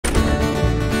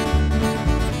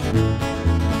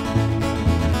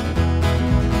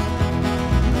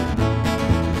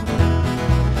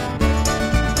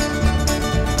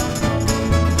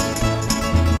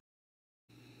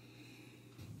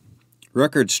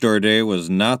Record store day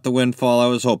was not the windfall I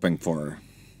was hoping for.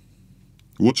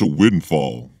 What's a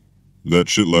windfall? That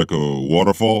shit like a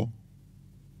waterfall?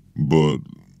 But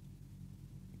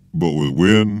with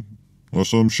wind or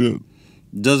some shit?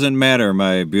 Doesn't matter,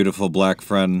 my beautiful black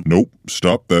friend. Nope,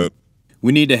 stop that.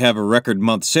 We need to have a record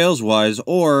month sales-wise,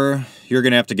 or you're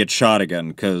gonna have to get shot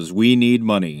again, 'cause we need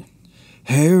money.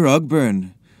 Hey,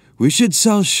 Rugburn, we should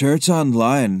sell shirts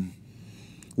online.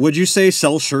 Would you say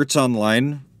sell shirts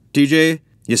online, DJ?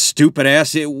 You stupid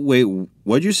ass. Wait,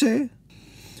 what'd you say?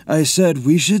 I said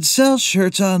we should sell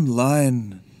shirts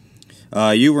online.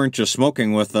 You weren't just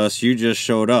smoking with us, you just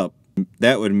showed up.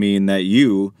 That would mean that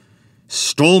you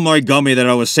stole my gummy that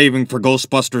I was saving for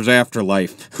Ghostbusters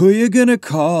Afterlife. Who you gonna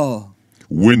call?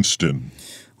 Winston.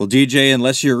 Well, DJ,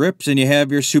 unless you're ripped and you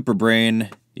have your super brain,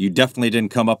 you definitely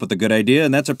didn't come up with a good idea,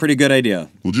 and that's a pretty good idea.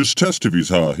 Well, just test if he's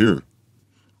high. Here.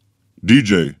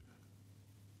 DJ,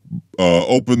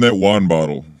 open that wine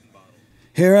bottle.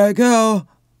 Here I go.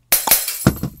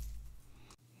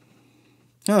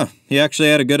 Huh, he actually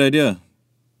had a good idea.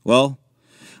 Well,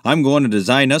 I'm going to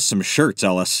design us some shirts,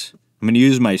 Ellis. I'm going to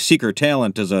use my secret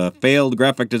talent as a failed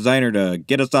graphic designer to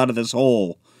get us out of this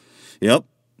hole. Yep.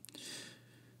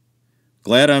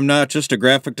 Glad I'm not just a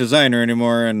graphic designer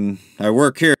anymore, and I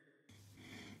work here.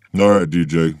 Alright,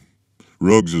 DJ.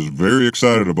 Ruggs is very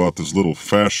excited about this little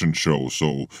fashion show,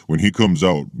 so when he comes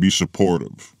out, be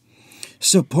supportive.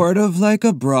 Supportive like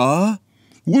a bra?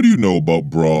 What do you know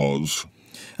about bras?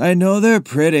 I know they're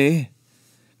pretty.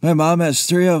 My mom has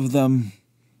 3 of them.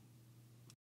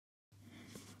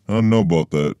 I don't know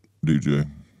about that, DJ.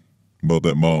 About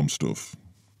that mom stuff.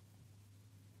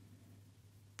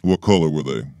 What color were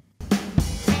they?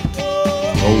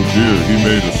 Oh dear, he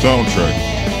made a soundtrack.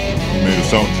 He made a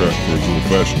soundtrack for his little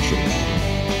fashion show.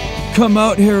 Come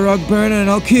out here, Rugburn, and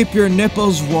I'll keep your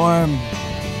nipples warm.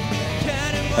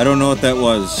 I don't know what that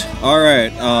was.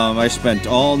 Alright, I spent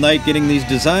all night getting these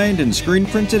designed and screen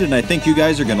printed, and I think you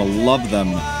guys are gonna love them.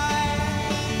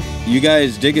 You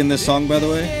guys digging this song, by the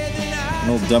way? An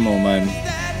old demo of mine.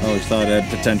 I always thought it had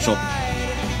potential.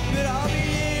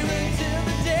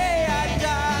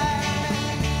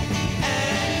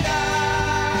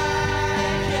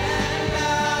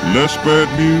 Less bad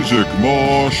music,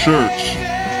 more shirts.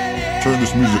 Turn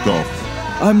this music off.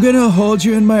 I'm gonna hold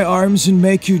you in my arms and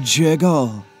make you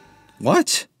jiggle.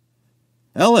 What?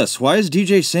 Ellis, why is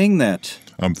DJ saying that?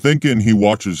 I'm thinking he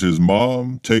watches his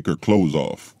mom take her clothes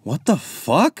off. What the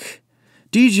fuck?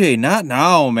 DJ, not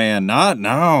now, man, not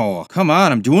now. Come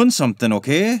on, I'm doing something,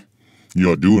 okay?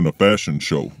 You're doing a fashion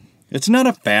show. It's not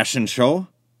a fashion show.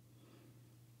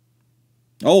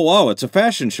 Oh, wow, it's a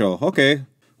fashion show. Okay,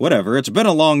 whatever. It's been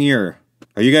a long year.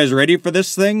 Are you guys ready for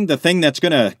this thing? The thing that's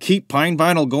gonna keep Pine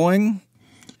Vinyl going?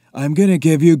 I'm gonna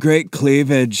give you great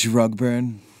cleavage,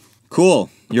 Rugburn. Cool.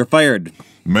 You're fired.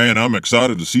 Man, I'm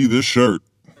excited to see this shirt.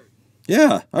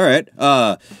 Yeah, alright.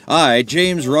 I,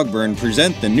 James Rugburn,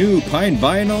 present the new Pine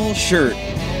Vinyl shirt.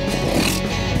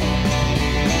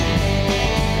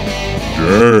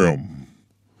 Damn.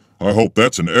 I hope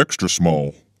that's an extra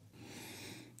small.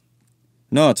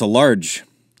 No, it's a large,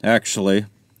 actually.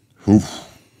 Oof.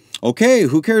 Okay,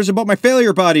 who cares about my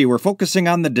failure body? We're focusing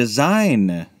on the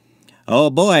design. Oh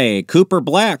boy, Cooper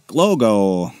Black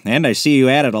logo. And I see you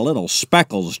added a little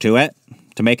speckles to it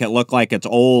to make it look like it's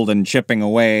old and chipping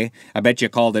away. I bet you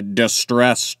called it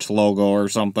distressed logo or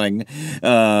something.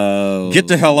 Get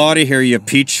the hell out of here, you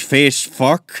peach-faced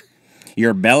fuck.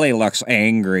 Your belly looks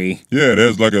angry. Yeah, it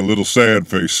has like a little sad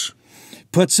face.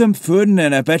 Put some food in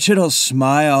it, I bet you it'll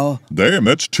smile. Damn,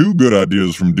 that's 2 good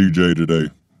ideas from DJ today.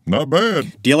 Not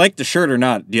bad. Do you like the shirt or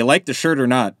not? Do you like the shirt or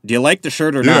not? Do you like the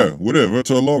shirt or not? Yeah, whatever.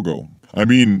 It's our logo. I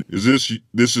mean, is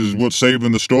this is what's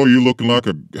saving the store? You looking like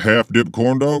a half-dipped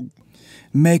corn dog?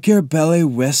 Make your belly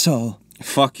whistle.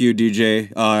 Fuck you,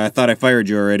 DJ. I thought I fired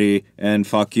you already. And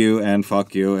fuck you, and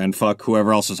fuck you, and fuck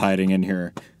whoever else is hiding in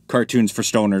here. Cartoons for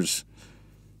stoners.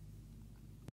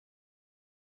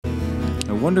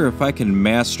 I wonder if I can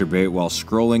masturbate while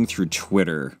scrolling through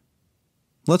Twitter.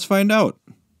 Let's find out.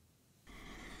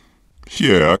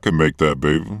 Yeah, I can make that,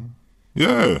 baby.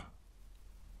 Yeah.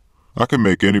 I can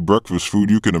make any breakfast food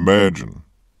you can imagine.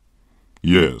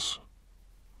 Yes.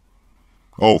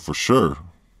 Oh, for sure.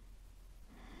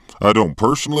 I don't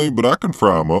personally, but I can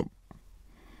fry 'em up.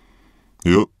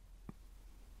 Yep.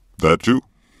 That too?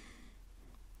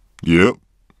 Yep.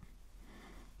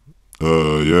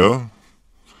 Yeah.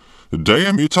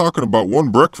 Damn, you talking about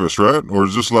one breakfast, right? Or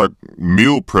is this like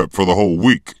meal prep for the whole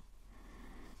week?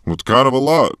 It's kind of a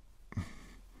lot.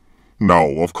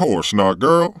 No, of course not,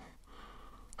 girl.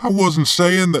 I wasn't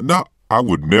saying that. No, I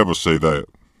would never say that.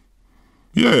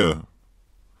 Yeah.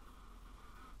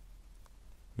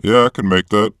 Yeah, I can make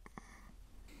that.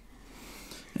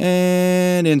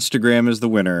 And Instagram is the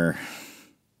winner.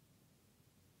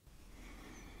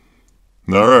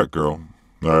 All right, girl.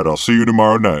 All right, I'll see you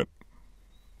tomorrow night.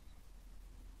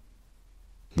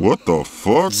 What the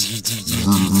fuck?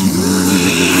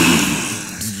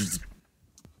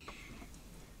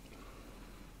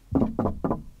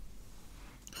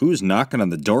 Who's knocking on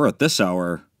the door at this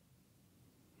hour?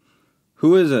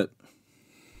 Who is it?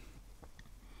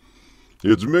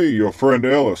 It's me, your friend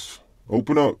Ellis.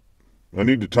 Open up. I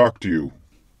need to talk to you.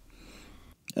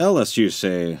 Ellis, you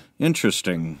say.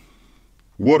 Interesting.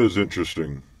 What is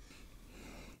interesting?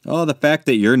 Oh, the fact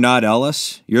that you're not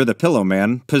Ellis. You're the Pillow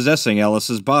Man, possessing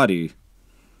Ellis's body.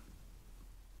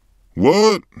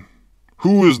 What?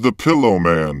 Who is the Pillow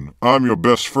Man? I'm your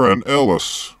best friend,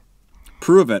 Ellis.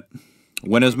 Prove it.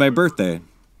 When is my birthday?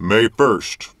 May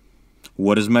 1st.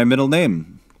 What is my middle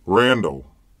name? Randall.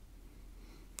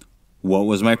 What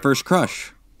was my first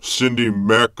crush? Cindy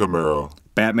McNamara.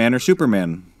 Batman or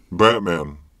Superman?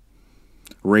 Batman.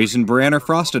 Raisin Bran or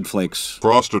Frosted Flakes?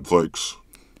 Frosted Flakes.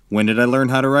 When did I learn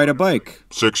how to ride a bike?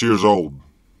 6 years old.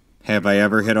 Have I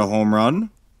ever hit a home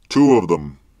run? 2 of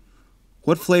them.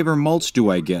 What flavor mulch do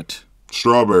I get?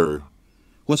 Strawberry.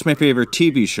 What's my favorite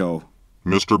TV show?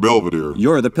 Mr. Belvedere.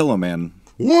 You're the Pillow Man.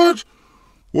 What?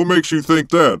 What makes you think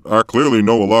that? I clearly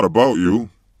know a lot about you.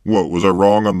 What, was I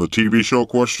wrong on the TV show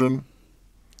question?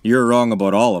 You're wrong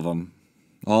about all of them.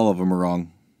 All of them are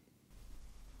wrong.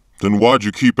 Then why'd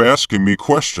you keep asking me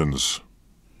questions?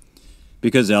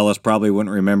 Because Ellis probably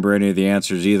wouldn't remember any of the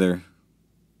answers either.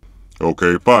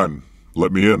 Okay, fine.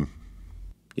 Let me in.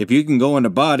 If you can go into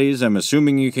bodies, I'm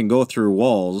assuming you can go through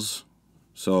walls.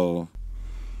 So...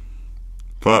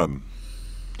 Fine.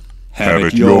 Have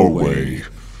it your way.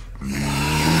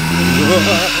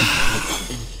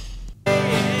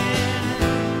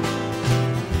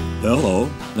 Hello.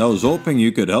 I was hoping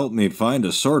you could help me find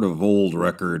a sort of old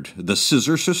record. The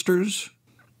Scissor Sisters?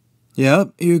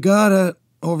 Yep, you got it.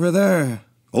 Over there.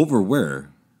 Over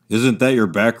where? Isn't that your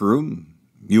back room?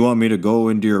 You want me to go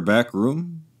into your back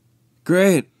room?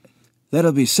 Great.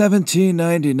 That'll be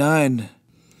 $17.99.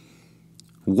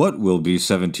 What will be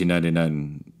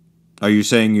 $17.99? Are you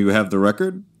saying you have the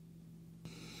record?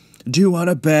 Do you want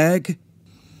a bag?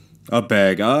 A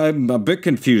bag. I'm a bit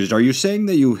confused. Are you saying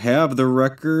that you have the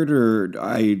record, or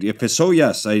if it's so,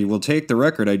 yes, I will take the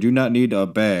record. I do not need a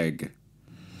bag.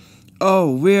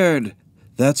 Oh, weird.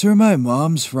 That's where my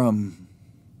mom's from.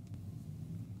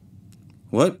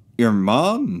 What? Your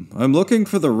mom? I'm looking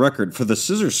for the record for the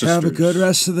Scissor Sisters. Have a good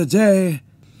rest of the day.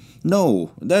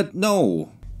 No.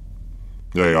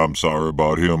 Hey, I'm sorry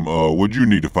about him. What'd you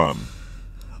need to find?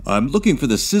 I'm looking for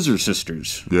the Scissor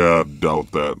Sisters. Yeah, I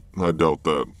doubt that.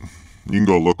 You can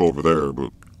go look over there,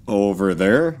 but... Over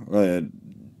there?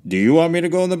 Do you want me to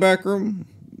go in the back room?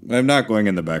 I'm not going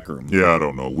in the back room. Yeah, I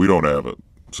don't know. We don't have it.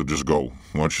 So just go.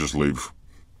 Why don't you just leave?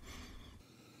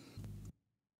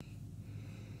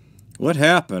 What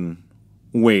happened?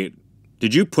 Wait,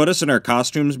 did you put us in our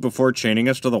costumes before chaining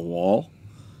us to the wall?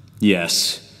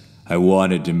 Yes. I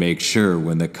wanted to make sure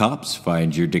when the cops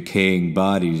find your decaying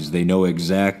bodies, they know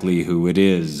exactly who it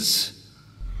is.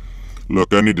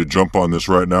 Look, I need to jump on this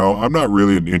right now. I'm not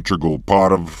really an integral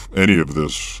part of any of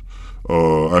this. We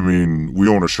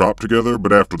own a shop together,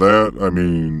 but after that,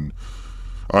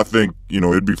 I think,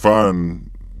 it'd be fine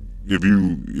if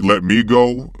you let me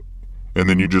go, and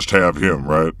then you just have him,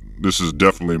 right? This is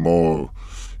definitely more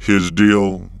his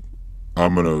deal.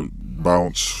 I'm gonna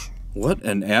bounce. What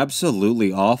an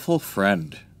absolutely awful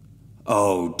friend.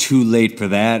 Oh, too late for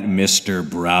that, Mr.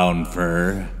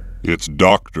 Brownfur. It's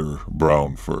Dr.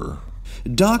 Brownfur.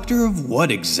 Doctor of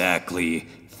what exactly?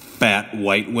 Fat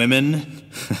white women?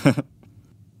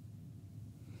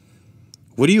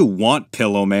 What do you want,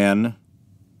 Pillow Man?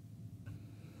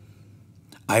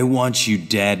 I want you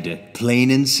dead,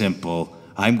 plain and simple.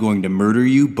 I'm going to murder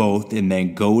you both and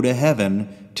then go to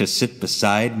heaven to sit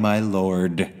beside my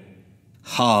Lord.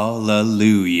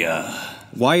 Hallelujah.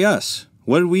 Why us?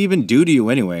 What did we even do to you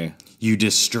anyway? You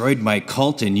destroyed my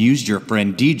cult and used your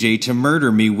friend DJ to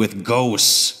murder me with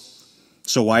ghosts.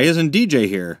 So why isn't DJ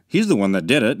here? He's the one that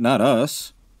did it, not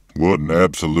us. What an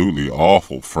absolutely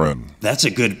awful friend. That's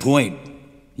a good point.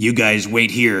 You guys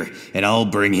wait here, and I'll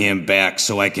bring him back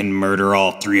so I can murder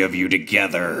all 3 of you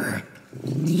together.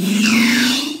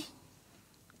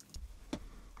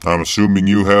 I'm assuming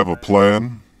you have a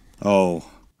plan? Oh,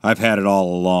 I've had it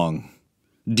all along.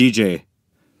 DJ,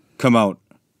 come out.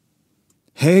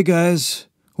 Hey, guys.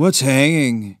 What's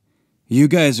hanging? You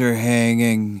guys are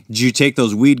hanging. Did you take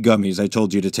those weed gummies I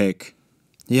told you to take?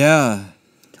 Yeah.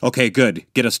 Okay, good.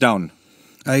 Get us down.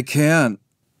 I can't.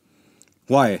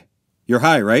 Why? You're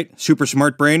high, right? Super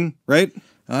smart brain, right?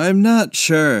 I'm not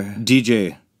sure.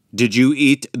 DJ, did you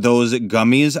eat those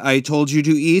gummies I told you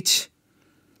to eat?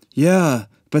 Yeah,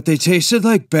 but they tasted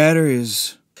like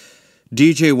batteries.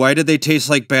 DJ, why did they taste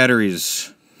like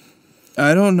batteries?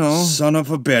 I don't know. Son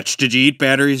of a bitch. Did you eat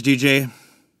batteries, DJ?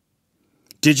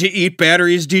 Did you eat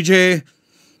batteries, DJ?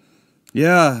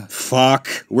 Yeah.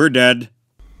 Fuck. We're dead.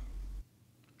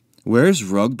 Where's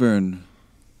Rugburn?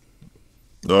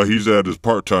 He's at his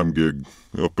part-time gig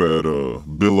up at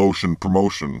Bill Ocean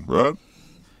Promotion, right?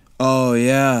 Oh,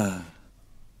 yeah.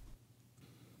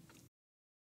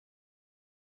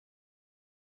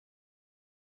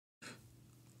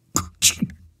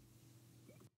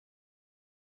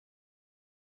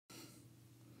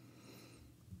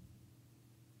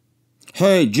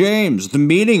 Hey, James, the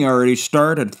meeting already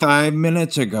started 5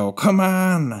 minutes ago. Come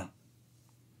on.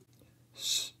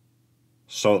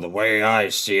 So the way I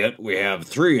see it, we have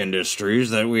 3 industries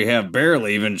that we have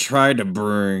barely even tried to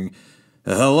bring.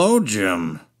 Hello,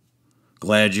 Jim.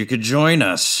 Glad you could join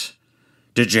us.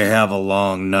 Did you have a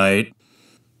long night?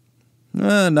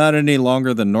 Not any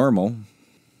longer than normal.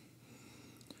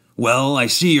 Well, I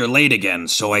see you're late again,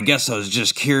 so I guess I was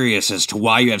just curious as to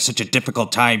why you have such a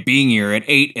difficult time being here at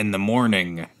 8 in the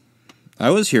morning.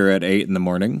 I was here at 8 in the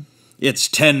morning. It's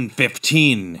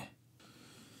 10:15.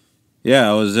 Yeah,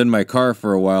 I was in my car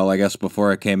for a while, I guess,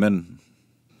 before I came in.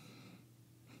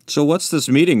 So what's this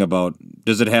meeting about?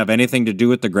 Does it have anything to do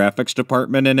with the graphics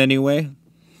department in any way?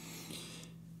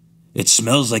 It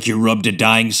smells like you rubbed a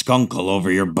dying skunk all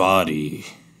over your body.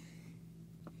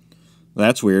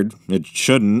 That's weird. It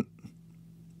shouldn't.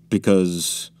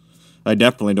 Because I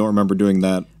definitely don't remember doing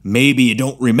that. Maybe you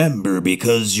don't remember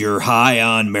because you're high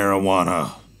on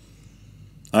marijuana.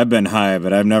 I've been high,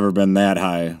 but I've never been that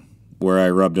high where I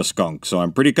rubbed a skunk, so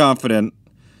I'm pretty confident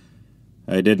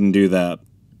I didn't do that.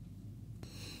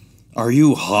 Are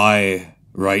you high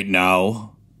right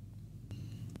now?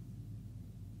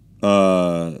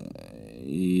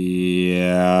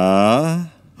 Yeah.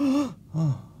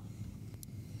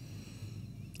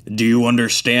 Do you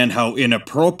understand how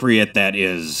inappropriate that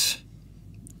is?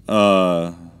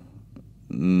 No.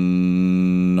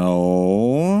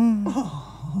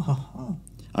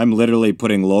 I'm literally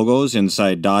putting logos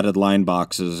inside dotted line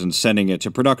boxes and sending it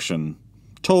to production.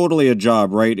 Totally a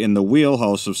job right in the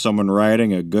wheelhouse of someone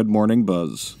riding a good morning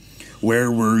buzz.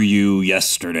 Where were you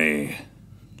yesterday?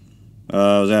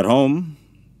 I was at home.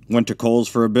 Went to Kohl's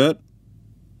for a bit.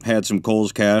 Had some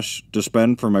Kohl's cash to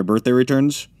spend for my birthday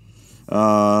returns.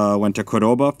 Went to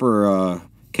Cordoba for a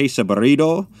queso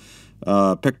burrito.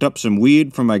 Picked up some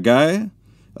weed from my guy.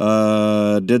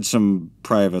 Did some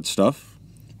private stuff.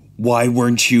 Why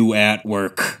weren't you at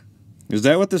work? Is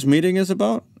that what this meeting is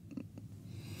about?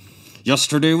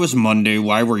 Yesterday was Monday.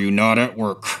 Why were you not at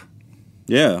work?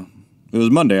 Yeah, it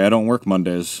was Monday. I don't work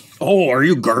Mondays. Oh, are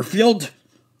you Garfield?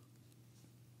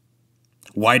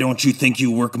 Why don't you think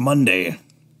you work Monday?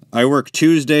 I work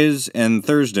Tuesdays and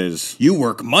Thursdays. You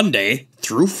work Monday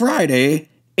through Friday,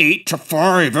 8 to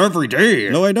 5 every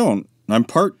day. No, I don't. I'm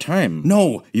part-time.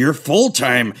 No, you're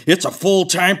full-time. It's a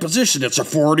full-time position. It's a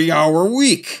 40-hour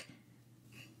week.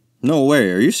 No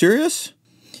way. Are you serious?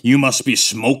 You must be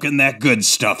smoking that good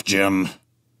stuff, Jim.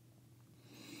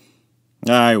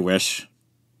 I wish.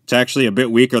 It's actually a bit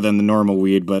weaker than the normal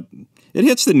weed, but it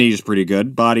hits the knees pretty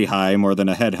good. Body high more than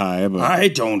a head high, but I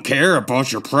don't care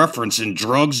about your preference in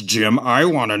drugs, Jim. I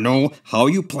want to know how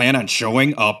you plan on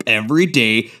showing up every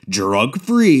day,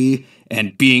 drug-free,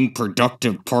 and being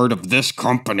productive part of this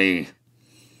company.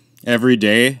 Every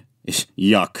day?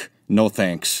 Yuck. No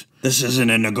thanks. This isn't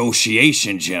a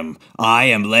negotiation, Jim. I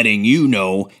am letting you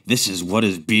know this is what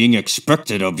is being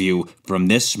expected of you from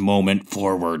this moment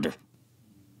forward.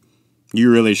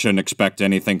 You really shouldn't expect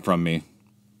anything from me.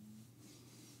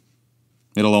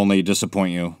 It'll only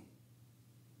disappoint you.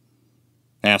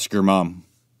 Ask your mom.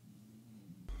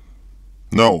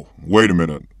 No, wait a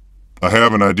minute. I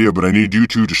have an idea, but I need you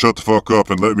two to shut the fuck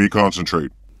up and let me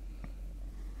concentrate.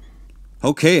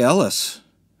 Okay, Ellis.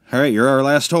 All right, you're our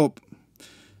last hope.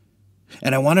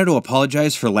 And I wanted to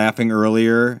apologize for laughing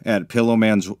earlier at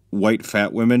Pillowman's white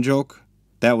fat women joke.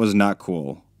 That was not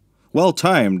cool. Well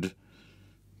timed,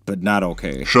 but not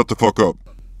okay. Shut the fuck up.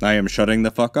 I am shutting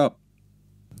the fuck up.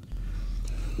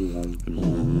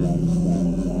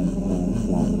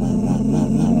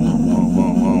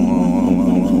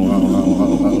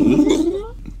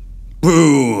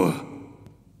 Boo!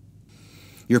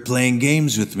 You're playing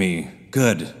games with me.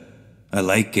 Good. I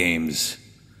like games.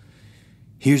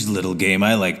 Here's a little game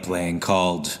I like playing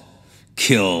called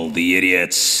Kill the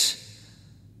Idiots.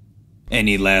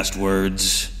 Any last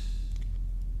words?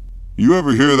 You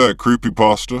ever hear that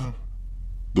creepypasta?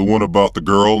 The one about the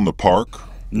girl in the park?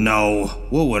 No,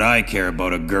 what would I care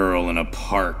about a girl in a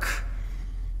park?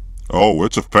 Oh,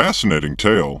 it's a fascinating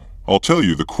tale. I'll tell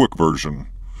you the quick version.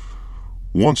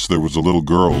 Once there was a little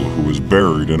girl who was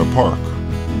buried in a park.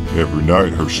 Every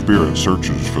night her spirit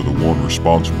searches for the one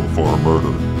responsible for her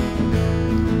murder.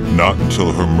 Not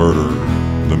until her murder,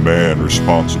 the man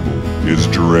responsible is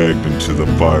dragged into the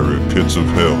fiery pits of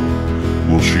hell,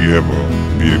 will she ever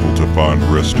be able to find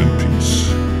rest in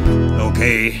peace.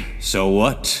 Okay, so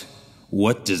what?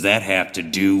 What does that have to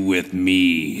do with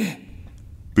me?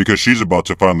 Because she's about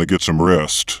to finally get some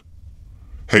rest.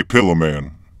 Hey, Pillow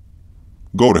Man,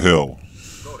 go to hell.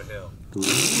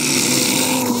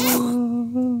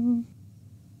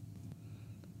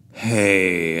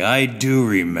 Hey, I do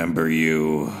remember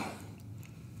you.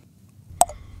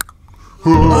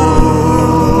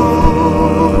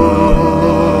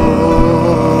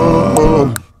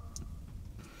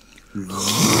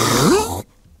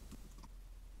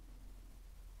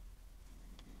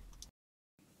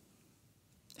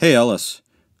 Hey Ellis,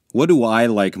 what do I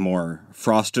like more,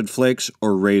 Frosted Flakes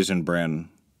or Raisin Bran?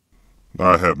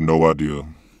 I have no idea.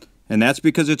 And that's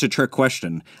because it's a trick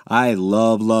question. I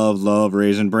love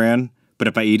Raisin Bran, but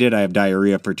if I eat it, I have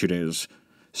diarrhea for 2 days.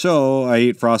 So I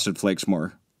eat Frosted Flakes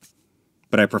more.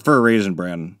 But I prefer Raisin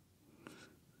Bran.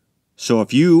 So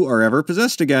if you are ever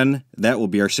possessed again, that will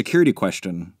be our security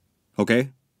question. Okay?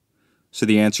 So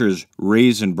the answer is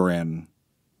Raisin Bran.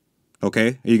 Okay?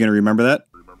 Are you going to remember that?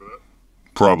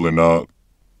 Probably not.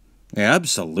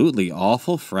 Absolutely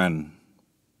awful friend.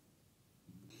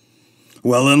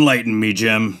 Well, enlighten me,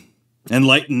 Jim.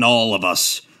 Enlighten all of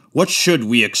us. What should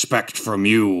we expect from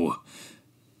you?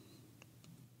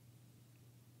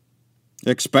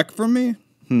 Expect from me?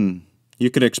 You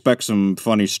could expect some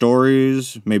funny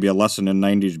stories, maybe a lesson in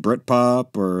 90s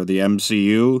Britpop or the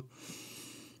MCU.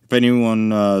 If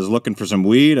anyone is looking for some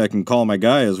weed, I can call my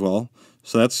guy as well.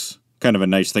 So that's kind of a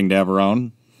nice thing to have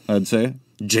around, I'd say.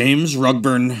 James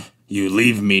Rugburn, you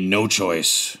leave me no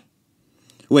choice.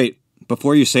 Wait,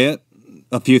 before you say it,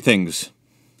 a few things.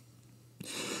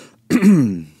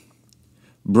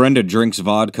 Brenda drinks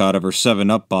vodka out of her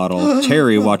 7-Up bottle.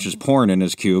 Terry watches porn in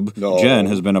his cube. No. Jen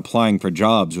has been applying for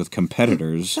jobs with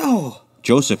competitors. No.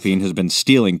 Josephine has been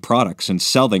stealing products and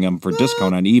selling them for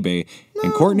discount on eBay.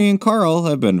 And Courtney and Carl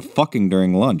have been fucking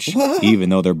during lunch, even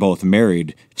though they're both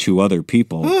married to other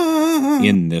people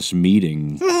in this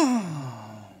meeting.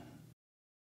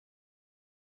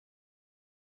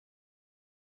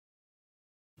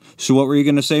 So what were you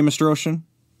going to say, Mr. Ocean?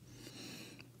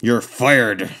 You're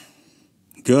fired.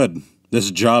 Good.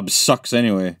 This job sucks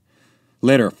anyway.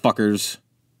 Later, fuckers.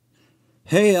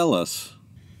 Hey, Ellis.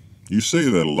 You say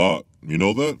that a lot. You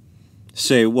know that?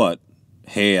 Say what?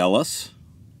 Hey, Ellis?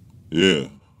 Yeah.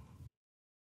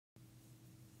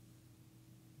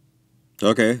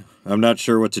 Okay, I'm not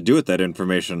sure what to do with that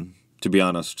information, to be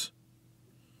honest.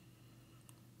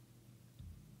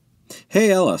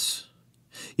 Hey, Ellis.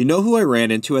 You know who I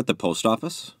ran into at the post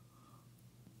office?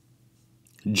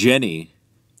 Jenny.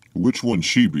 Which one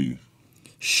she be?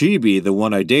 She be the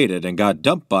one I dated and got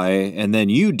dumped by, and then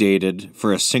you dated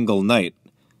for a single night.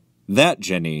 That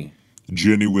Jenny.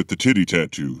 Jenny with the titty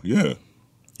tattoo, yeah.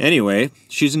 Anyway,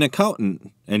 she's an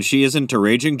accountant, and she isn't a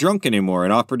raging drunk anymore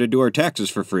and offered to do her taxes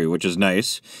for free, which is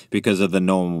nice, because of the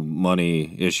no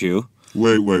money issue.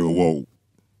 Wait, whoa.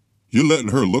 You letting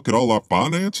her look at all our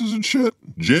finances and shit?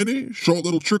 Jenny, short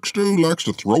little trickster who likes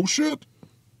to throw shit?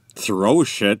 Throw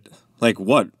shit? Like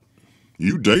what?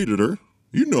 You dated her.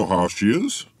 You know how she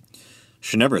is.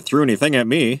 She never threw anything at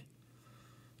me.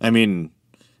 I mean,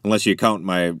 unless you count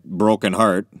my broken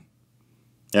heart.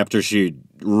 After she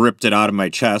ripped it out of my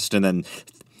chest and then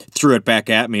threw it back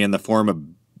at me in the form of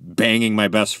banging my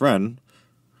best friend.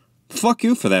 Fuck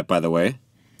you for that, by the way.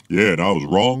 Yeah, and I was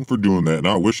wrong for doing that, and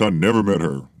I wish I never met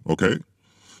her, okay?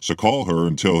 So call her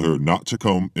and tell her not to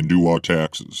come and do our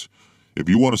taxes. If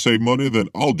you want to save money, then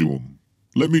I'll do them.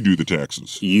 Let me do the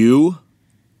taxes.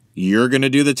 You're gonna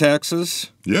do the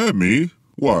taxes? Yeah, me.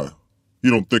 Why?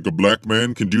 You don't think a black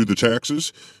man can do the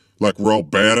taxes? Like we're all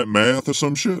bad at math or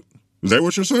some shit? Is that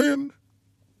what you're saying?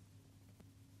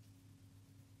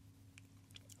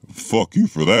 Fuck you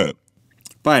for that.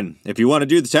 Fine. If you want to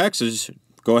do the taxes,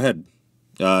 go ahead.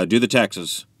 Do the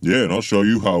taxes. Yeah, and I'll show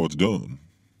you how it's done.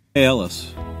 Hey,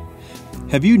 Ellis.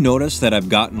 Have you noticed that I've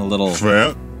gotten a little...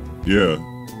 Fat? Yeah.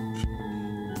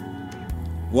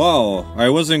 Whoa, I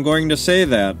wasn't going to say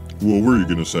that. What were you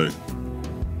gonna say?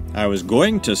 I was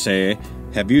going to say,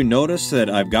 have you noticed that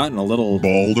I've gotten a little...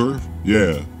 Balder?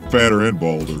 Yeah, fatter and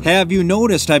balder. Have you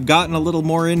noticed I've gotten a little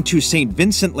more into St.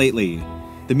 Vincent lately?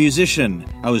 The musician.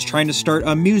 I was trying to start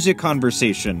a music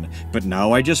conversation, but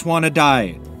now I just want to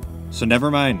die. So never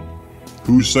mind.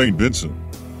 Who's St. Vincent?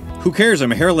 Who cares?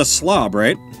 I'm a hairless slob,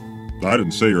 right? I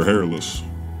didn't say you're hairless.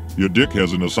 Your dick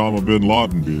has an Osama bin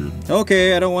Laden beard.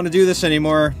 Okay, I don't want to do this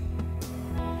anymore.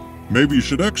 Maybe you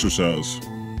should exercise.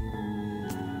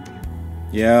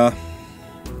 Yeah,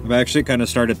 I've actually kind of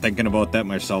started thinking about that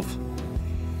myself.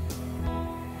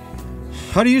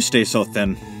 How do you stay so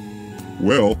thin?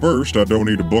 Well, first, I don't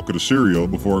eat a bucket of cereal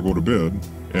before I go to bed,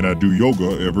 and I do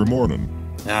yoga every morning.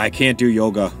 I can't do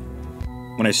yoga.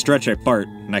 When I stretch, I fart,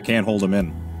 and I can't hold them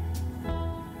in.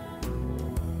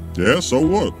 Yeah, so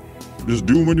what? Just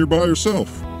do them when you're by yourself.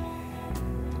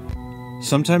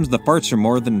 Sometimes the farts are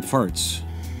more than farts.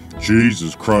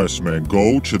 Jesus Christ, man,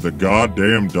 go to the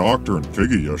goddamn doctor and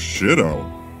figure your shit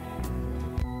out.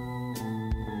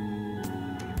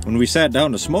 When we sat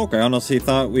down to smoke, I honestly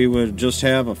thought we would just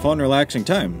have a fun, relaxing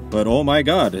time. But oh my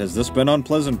god, has this been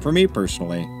unpleasant for me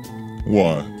personally.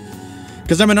 Why?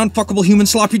 Because I'm an unfuckable human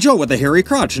sloppy Joe with a hairy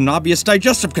crotch and obvious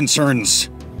digestive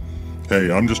concerns.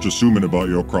 Hey, I'm just assuming about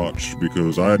your crotch,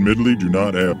 because I admittedly do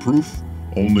not have proof,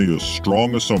 only a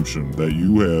strong assumption that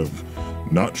you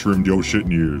have not trimmed your shit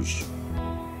in years.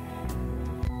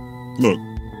 Look,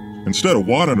 instead of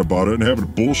whining about it and having a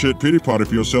bullshit pity party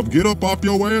for yourself, get up off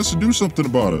your ass and do something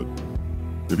about it.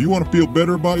 If you want to feel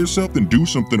better about yourself, then do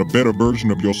something a better version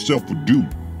of yourself would do.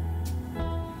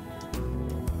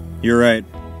 You're right.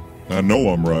 I know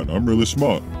I'm right. I'm really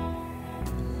smart.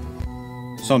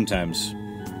 Sometimes.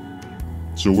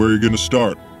 So where are you gonna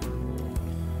start?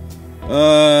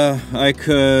 I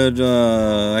could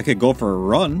go for a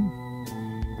run.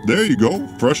 There you go.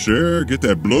 Fresh air, get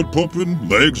that blood pumping,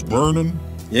 legs burning.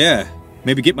 Yeah,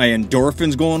 maybe get my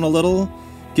endorphins going a little,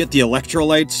 get the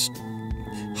electrolytes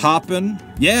hopping.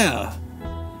 Yeah,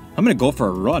 I'm gonna go for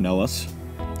a run, Ellis.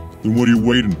 Then what are you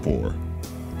waiting for?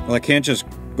 Well, I can't just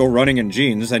go running in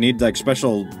jeans. I need, like,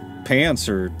 special pants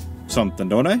or something,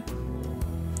 don't I?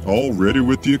 Already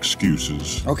with the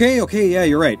excuses. Okay, yeah,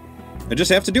 you're right. I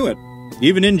just have to do it.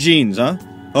 Even in jeans, huh?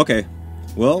 Okay.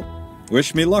 Well,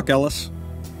 wish me luck, Ellis.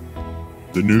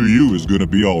 The new you is gonna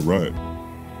be alright.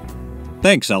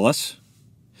 Thanks, Ellis.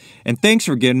 And thanks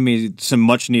for giving me some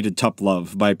much-needed tough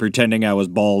love by pretending I was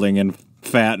balding and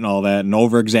fat and all that and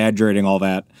over-exaggerating all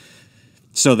that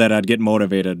so that I'd get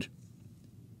motivated.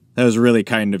 That was really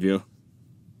kind of you.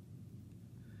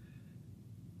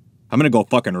 I'm gonna go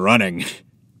fucking running.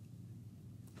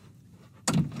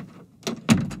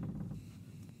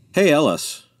 Hey,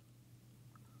 Ellis.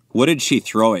 What did she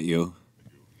throw at you?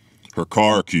 Her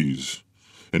car keys.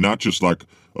 And not just like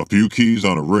a few keys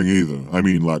on a ring either. I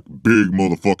mean like big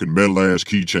motherfucking metal-ass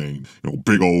keychain. You know,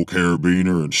 big old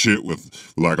carabiner and shit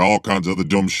with like all kinds of other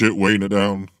dumb shit weighing it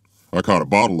down. I caught a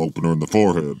bottle opener in the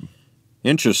forehead.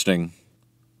 Interesting.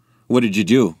 What did you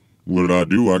do? What did I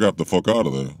do? I got the fuck out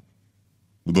of there.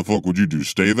 What the fuck would you do?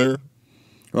 Stay there?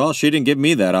 Well, she didn't give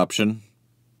me that option.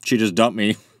 She just dumped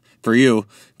me for you,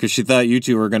 because she thought you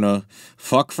two were gonna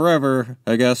fuck forever,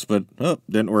 I guess, but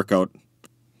didn't work out.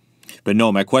 But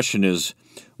no, my question is,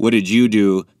 what did you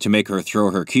do to make her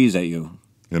throw her keys at you?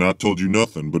 And I told you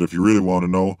nothing, but if you really want to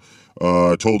know,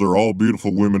 I told her all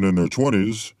beautiful women in their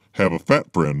 20s have a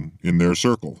fat friend in their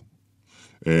circle.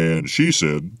 And she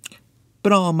said,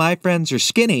 But all my friends are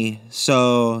skinny,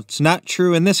 so it's not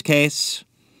true in this case.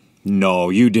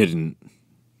 No, you didn't.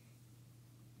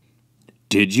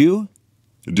 Did you?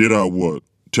 Did I what?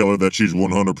 Tell her that she's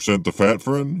 100% the fat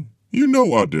friend? You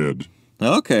know I did.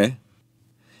 Okay.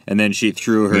 And then she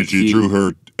threw her Then she threw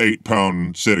her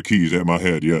 8-pound set of keys at my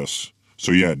head, yes.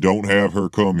 So yeah, don't have her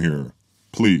come here.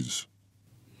 Please.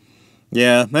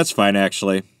 Yeah, that's fine,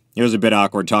 actually. It was a bit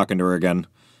awkward talking to her again.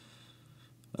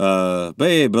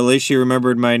 Babe, at least she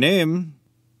remembered my name,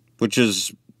 which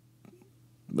is...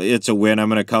 It's a win. I'm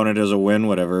going to count it as a win,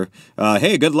 whatever.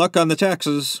 Hey, good luck on the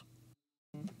taxes.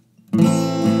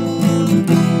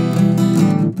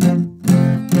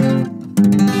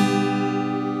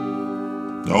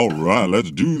 All right,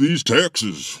 let's do these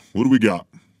taxes. What do we got?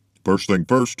 First thing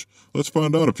first, let's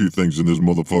find out a few things in this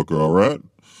motherfucker, all right?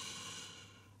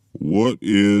 What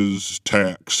is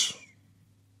tax?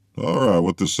 All right,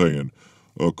 what this saying?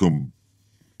 A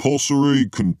compulsory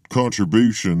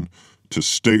contribution to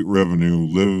state revenue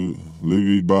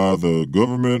levied by the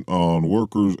government on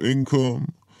workers'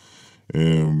 income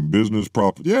and business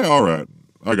profit. Yeah, all right.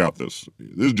 I got this.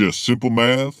 This is just simple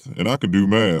math, and I can do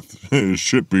math. It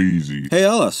should be easy. Hey,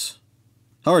 Ellis.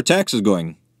 How are taxes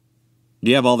going?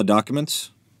 Do you have all the documents?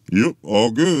 Yep,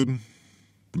 all good.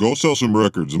 Go sell some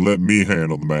records and let me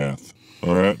handle the math.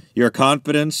 All right? Your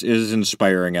confidence is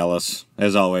inspiring, Ellis,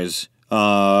 as always.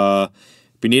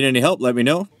 If you need any help, let me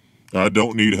know. I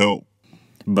don't need help.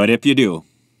 But if you do,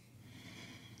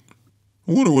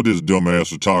 I wonder what this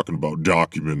dumbass is talking about,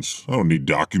 documents. I don't need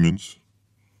documents.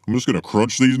 I'm just gonna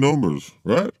crunch these numbers,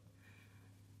 right?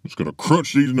 I'm just gonna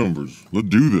crunch these numbers. Let's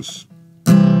do this.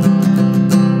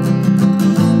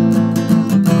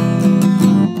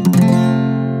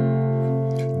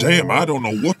 Damn, I don't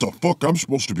know what the fuck I'm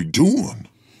supposed to be doing.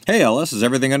 hey Ellis, is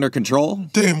everything under control?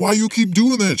 Damn, why you keep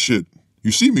doing that shit?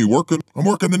 You see me working? I'm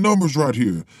working the numbers right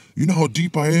here. You know how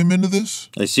deep I am into this?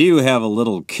 I see you have a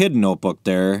little kid notebook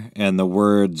there, and the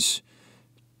words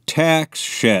tax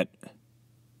shit.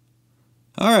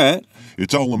 All right.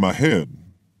 It's all in my head.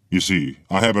 You see,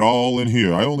 I have it all in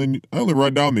here. I only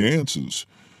write down the answers.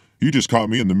 You just caught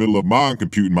me in the middle of mind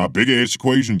computing my big ass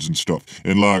equations and stuff,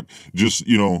 and like just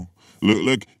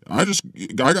look. I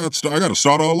gotta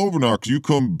start all over now because you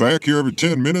come back here every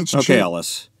 10 minutes. And Okay, shit.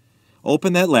 Ellis.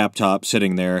 Open that laptop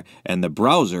sitting there, and the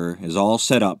browser is all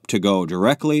set up to go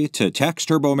directly to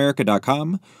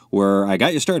taxturboamerica.com, where I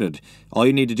got you started. All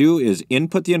you need to do is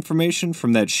input the information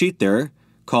from that sheet there,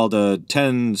 called a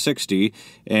 1060,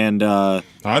 and I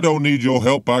don't need your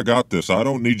help. I got this. I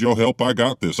don't need your help. I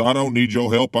got this. I don't need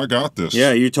your help. I got this.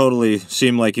 yeah, you totally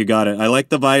seem like you got it. I like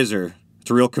the visor.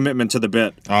 It's a real commitment to the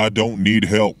bit. I don't need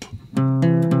help.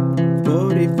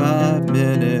 45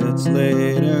 minutes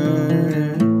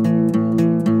later,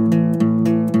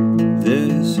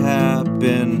 this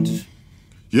happened.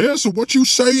 Yeah, so what you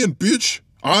saying, bitch?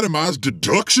 Itemized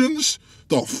deductions?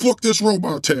 The fuck this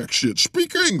robot tax shit?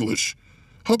 Speak English.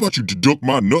 How about you deduct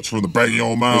my nuts from the back of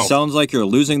your It mouth? sounds like you're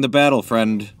losing the battle,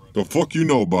 friend. The fuck you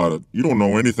know about it? You don't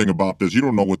know anything about this. You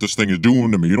don't know what this thing is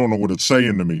doing to me. You don't know what it's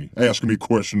saying to me. Asking me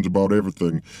questions about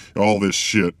everything. All this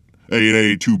shit.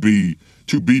 8A, 2B.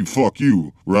 2B, fuck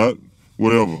you, right?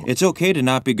 Whatever. It's okay to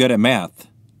not be good at math.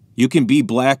 You can be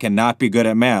black and not be good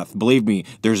at math. Believe me,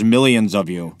 there's millions of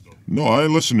you. No, I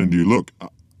ain't listening to you. Look,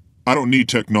 I don't need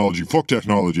technology. Fuck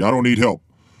technology. I don't need help.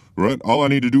 Right? All I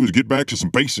need to do is get back to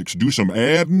some basics, do some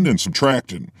adding and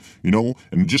subtracting,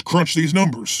 and just crunch these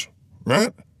numbers.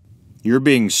 Right? You're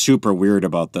being super weird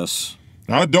about this.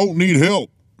 I don't need help.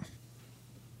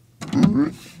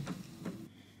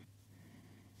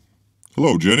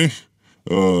 Hello, Jenny.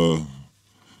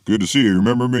 Good to see you.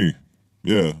 Remember me?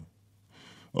 Yeah.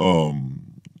 I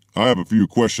have a few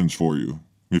questions for you,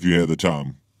 if you had the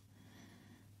time.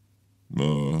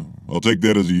 I'll take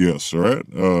that as a yes, all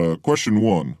right? Question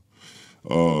 1.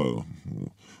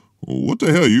 What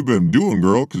the hell you been doing,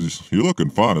 girl? 'Cause you're looking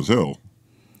fine as hell.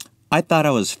 I thought I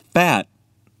was fat.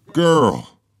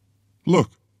 Girl, look.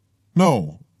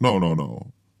 No.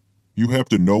 You have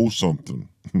to know something.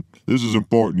 This is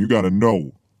important. You gotta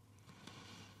know.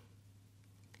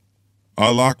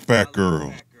 I like fat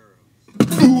girls.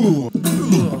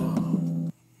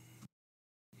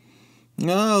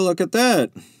 Oh, look at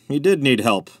that. You did need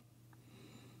help.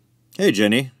 Hey,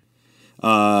 Jenny.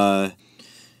 I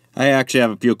actually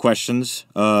have a few questions,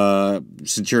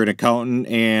 since you're an accountant,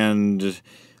 and,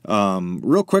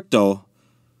 real quick, though,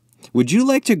 would you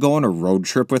like to go on a road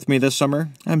trip with me this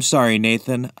summer? I'm sorry,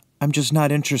 Nathan. I'm just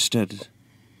not interested.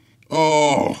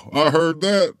 Oh, I heard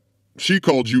that. She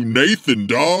called you Nathan,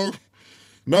 dog.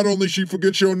 Not only she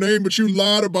forgets your name, but you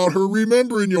lied about her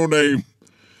remembering your name.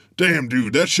 Damn,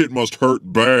 dude, that shit must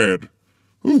hurt bad.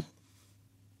 Whew.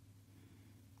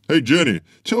 Hey, Jenny,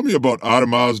 tell me about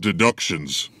itemized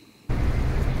deductions.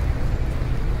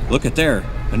 Look at there.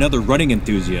 Another running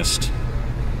enthusiast.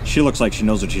 She looks like she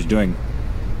knows what she's doing.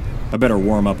 I better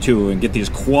warm up, too, and get these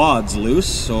quads loose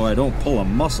so I don't pull a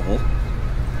muscle.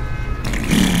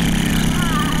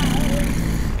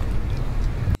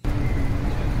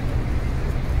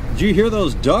 Did you hear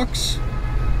those ducks?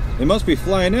 They must be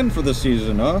flying in for the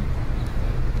season, huh?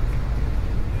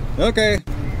 Okay.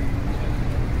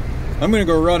 I'm gonna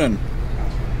go running.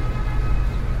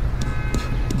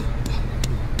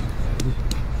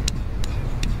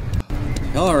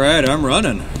 Alright, I'm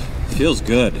running. Feels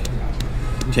good.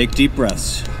 Take deep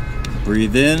breaths.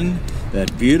 Breathe in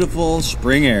that beautiful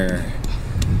spring air.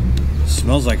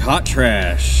 Smells like hot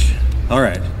trash.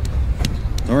 Alright.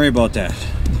 Don't worry about that.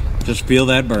 Just feel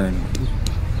that burn.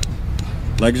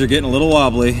 Legs are getting a little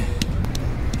wobbly.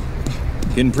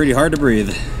 Getting pretty hard to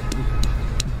breathe.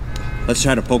 Let's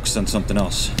try to focus on something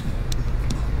else.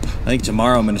 I think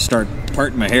tomorrow I'm going to start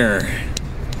parting my hair.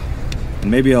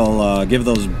 And maybe I'll give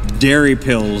those dairy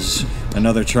pills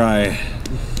another try.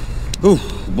 Ooh,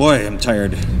 boy, I'm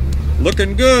tired.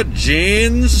 Looking good,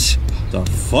 Jeans. The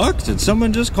fuck? Did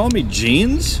someone just call me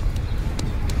Jeans?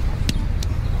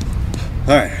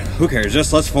 Alright, who cares?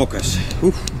 Just let's focus.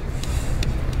 Ooh.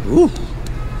 Ooh.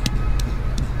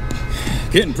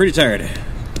 Getting pretty tired.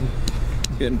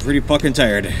 Getting pretty fucking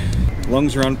tired.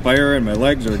 Lungs are on fire and my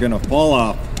legs are gonna fall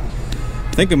off.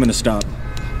 I think I'm gonna stop.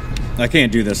 I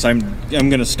can't do this. I'm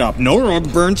gonna stop. No,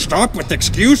 Rugburn, stop with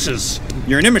excuses.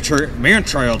 You're an immature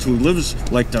man-child who lives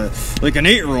like an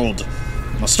 8-year-old.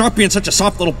 Now stop being such a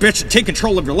soft little bitch and take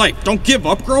control of your life. Don't give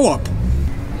up. Grow up.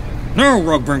 No,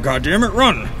 Rugburn, goddammit,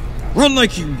 run. Run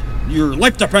like your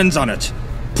life depends on it.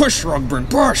 Push, Rugburn,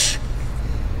 push.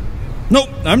 Nope,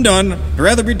 I'm done. I'd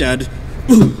rather be dead.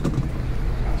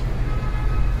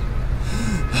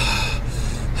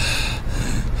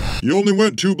 You only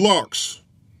went 2 blocks.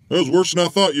 That was worse than I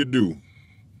thought you'd do.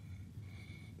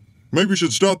 Maybe you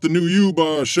should start the new you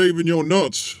by shaving your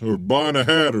nuts or buying a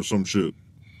hat or some shit.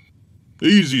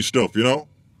 Easy stuff, you know?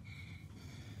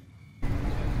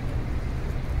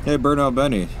 Hey, Burnout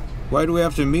Benny, why do we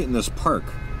have to meet in this park?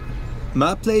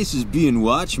 My place is being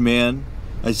watched, man.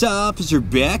 I saw Officer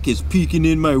Backus peeking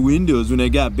in my windows when I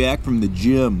got back from the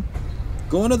gym.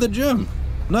 Going to the gym.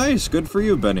 Nice, good for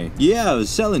you, Benny. Yeah, I was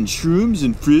selling shrooms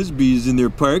and frisbees in their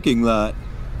parking lot.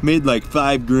 Made like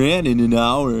 $5,000 in an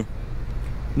hour.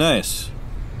 Nice.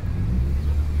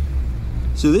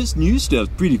 So this new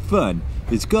stuff's pretty fun.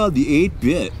 It's called the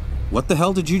 8-bit. What the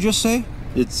hell did you just say?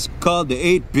 It's called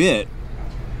the 8-bit.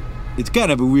 It's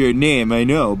kind of a weird name, I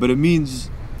know, but it means...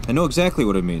 I know exactly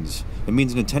what it means. It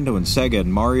means Nintendo and Sega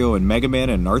and Mario and Mega Man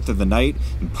and Arthur the Knight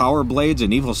and Power Blades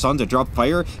and Evil Sons that drop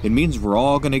fire. It means we're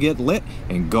all gonna get lit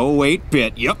and go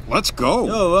 8-bit. Yep, let's go.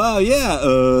 Oh, wow, yeah,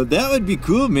 that would be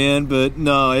cool, man, but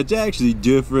no, it's actually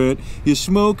different. You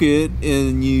smoke it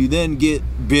and you then get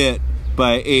bit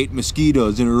by 8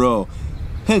 mosquitoes in a row.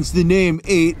 Hence the name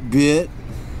 8-bit.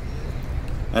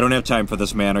 I don't have time for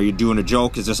this, man. Are you doing a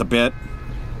joke? Is this a bit?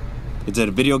 Is it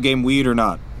a video game weed or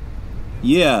not?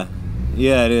 Yeah,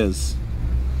 it is.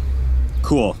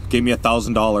 Cool. Give me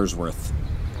 $1,000 worth.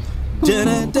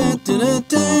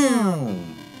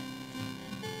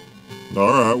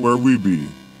 Alright, where we be?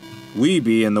 We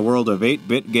be in the world of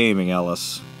 8-bit gaming,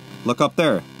 Ellis. Look up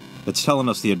there. It's telling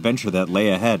us the adventure that lay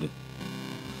ahead.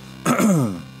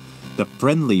 The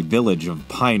friendly village of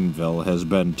Pineville has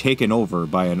been taken over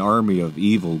by an army of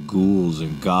evil ghouls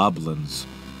and goblins.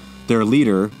 Their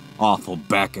leader, Awful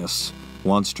Bacchus,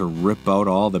 wants to rip out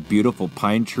all the beautiful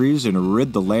pine trees and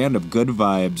rid the land of good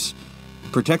vibes.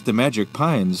 Protect the magic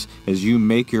pines as you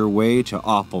make your way to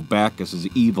Awful Bacchus's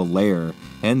evil lair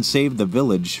and save the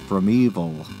village from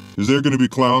evil. Is there gonna be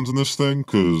clowns in this thing?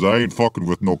 'Cause I ain't fucking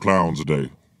with no clowns today.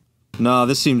 No,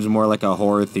 this seems more like a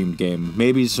horror-themed game.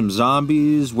 Maybe some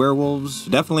zombies, werewolves,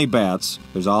 definitely bats.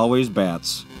 There's always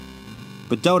bats.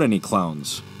 But doubt any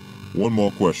clowns. One more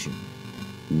question.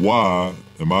 Why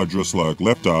am I dressed like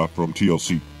Left Eye from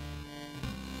TLC?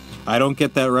 I don't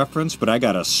get that reference, but I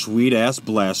got a sweet-ass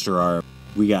blaster arm.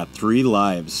 We got 3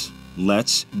 lives.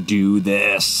 Let's do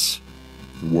this.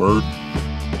 Word?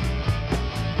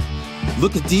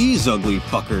 Look at these ugly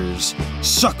fuckers.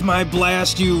 Suck my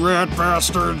blast, you rat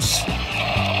bastards.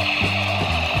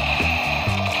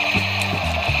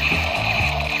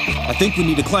 I think we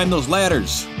need to climb those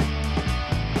ladders.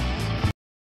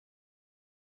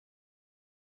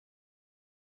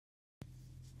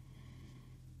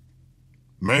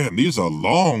 Man, these are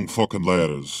long fucking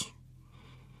ladders.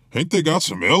 Ain't they got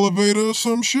some elevator or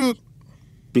some shit?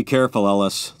 Be careful,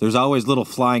 Ellis. There's always little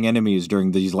flying enemies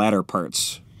during these ladder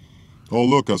parts. Oh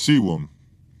look, I see one.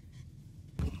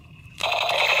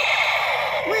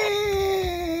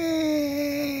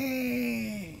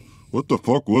 What the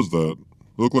fuck was that?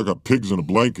 Looked like a pig's in a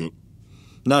blanket.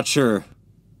 Not sure,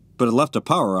 but it left a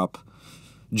power-up.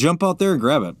 Jump out there and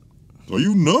grab it. Are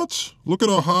you nuts? Look at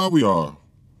how high we are.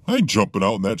 I ain't jumping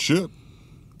out in that shit.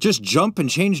 Just jump and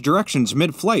change directions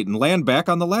mid-flight and land back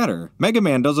on the ladder. Mega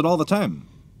Man does it all the time.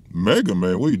 Mega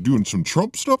Man, what, you doing some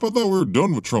Trump stuff? I thought we were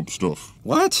done with Trump stuff.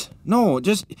 What? No,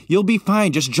 you'll be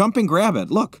fine. Just jump and grab it.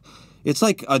 Look, it's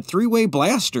like a 3-way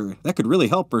blaster. That could really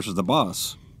help versus the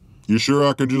boss. You sure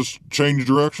I can just change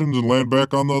directions and land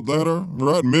back on the ladder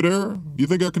right in midair? You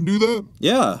think I can do that?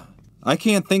 Yeah. I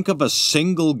can't think of a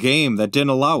single game that didn't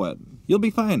allow it. You'll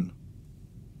be fine.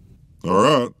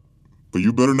 Alright, but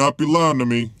you better not be lying to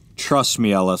me. Trust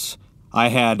me, Ellis. I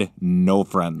had no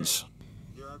friends.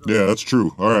 Yeah, that's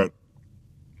true. Alright.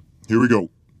 Here we go.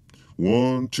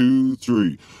 1, 2,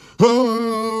 3.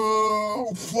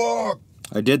 Oh, fuck!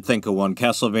 I did think of one,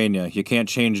 Castlevania. You can't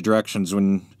change directions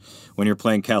when you're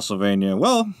playing Castlevania.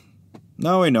 Well,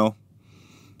 now we know.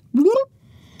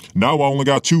 Now I only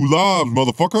got 2 lives,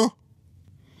 motherfucker.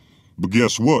 But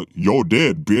guess what? You're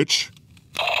dead, bitch.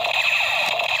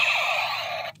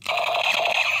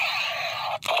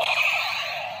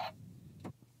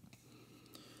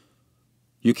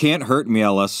 You can't hurt me,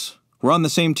 Ellis. We're on the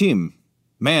same team.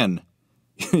 Man,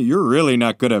 you're really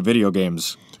not good at video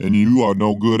games. And you are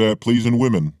no good at pleasing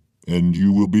women, and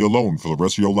you will be alone for the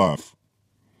rest of your life.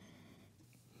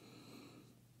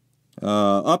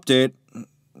 Update.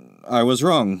 I was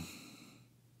wrong.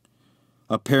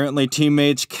 Apparently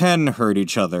teammates can hurt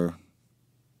each other.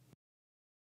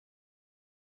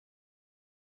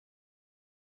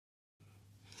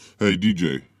 Hey,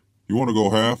 DJ, you want to go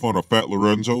half on a Fat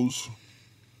Lorenzo's?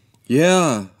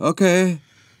 Yeah, okay.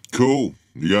 Cool.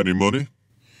 You got any money?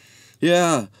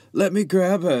 Yeah, let me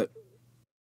grab it.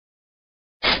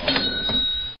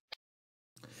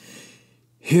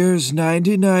 Here's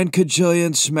 99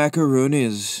 kajillion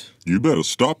smackaroonies. You better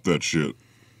stop that shit.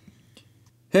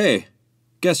 Hey,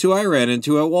 guess who I ran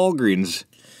into at Walgreens?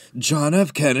 John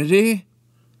F. Kennedy?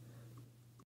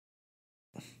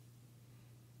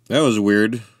 That was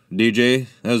weird, DJ.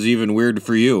 That was even weird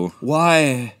for you.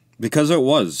 Why? Because it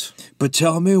was. But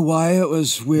tell me why it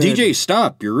was weird. DJ,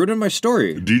 stop. You're ruining my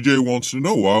story. DJ wants to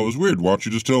know why it was weird. Why don't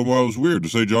you just tell him why it was weird to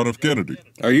say John F. Kennedy?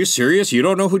 Are you serious? You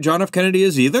don't know who John F. Kennedy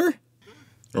is either?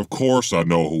 Of course I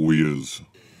know who he is.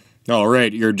 All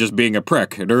right, you're just being a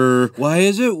prick. Why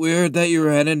is it weird that you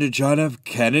ran into John F.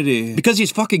 Kennedy? Because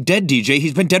he's fucking dead, DJ.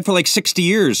 He's been dead for like 60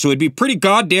 years, so it'd be pretty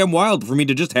goddamn wild for me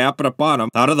to just happen upon him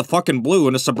out of the fucking blue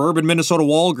in a suburban Minnesota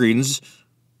Walgreens.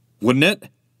 Wouldn't it?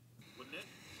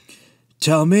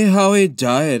 Tell me how he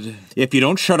died. If you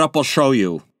don't shut up, I'll show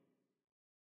you.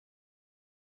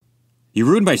 You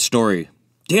ruined my story.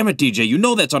 Damn it, DJ, you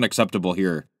know that's unacceptable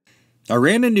here. I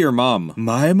ran into your mom.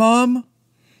 My mom?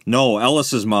 No,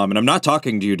 Ellis's mom, and I'm not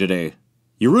talking to you today.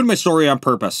 You ruined my story on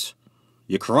purpose.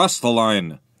 You crossed the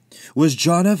line. Was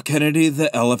John F. Kennedy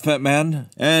the Elephant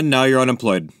Man? And now you're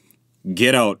unemployed.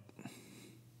 Get out.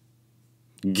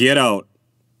 Get out.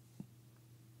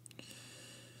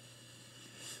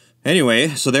 Anyway,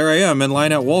 so there I am in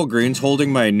line at Walgreens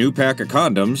holding my new pack of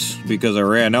condoms because I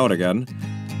ran out again.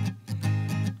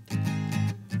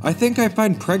 I think I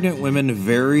find pregnant women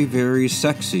very, very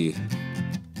sexy.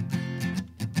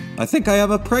 I think I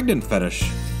have a pregnant fetish.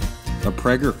 A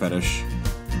pregger fetish.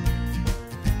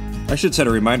 I should set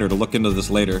a reminder to look into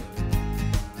this later.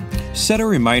 Set a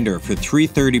reminder for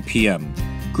 3:30 p.m.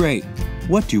 Great.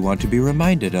 What do you want to be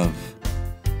reminded of?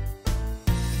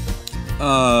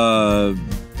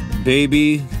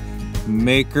 Baby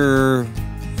maker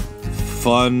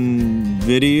fun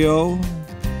video?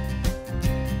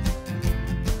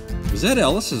 Is that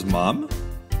Ellis's mom?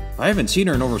 I haven't seen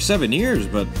her in over 7 years,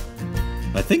 but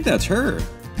I think that's her.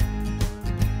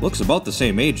 Looks about the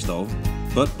same age, though.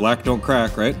 But black don't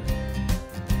crack, right?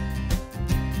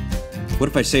 What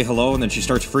if I say hello and then she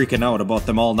starts freaking out about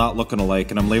them all not looking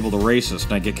alike and I'm labeled a racist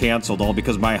and I get canceled all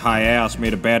because my high ass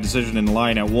made a bad decision in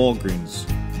line at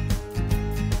Walgreens?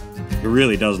 It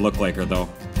really does look like her, though.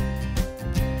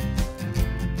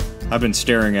 I've been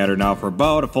staring at her now for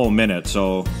about a full minute,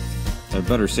 so I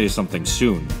better say something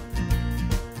soon.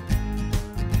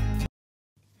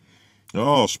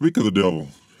 Oh, speak of the devil.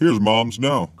 Here's Mom's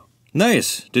now.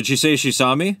 Nice. Did she say she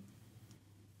saw me?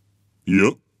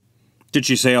 Yep. Did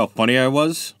she say how funny I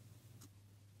was?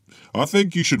 I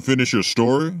think you should finish your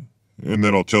story, and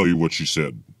then I'll tell you what she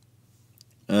said.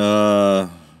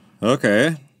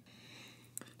 Okay.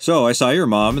 So I saw your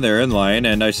mom there in line,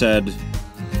 and I said,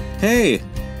 "Hey,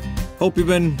 hope you've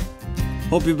been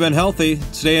healthy,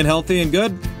 staying healthy and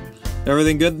good.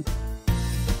 Everything good?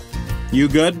 You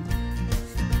good?"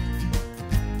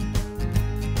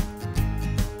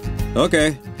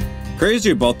 Okay.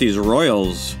 Crazy about these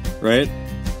royals, right?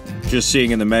 Just seeing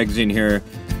in the magazine here,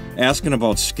 asking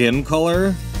about skin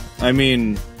color. I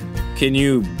mean, can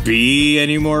you be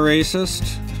any more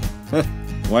racist?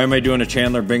 Why am I doing a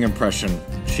Chandler Bing impression?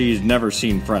 She's never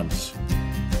seen Friends.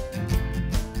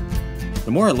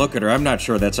 The more I look at her, I'm not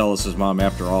sure that's Ellis's mom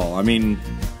after all. I mean...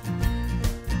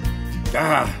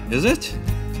 is it?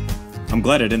 I'm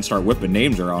glad I didn't start whipping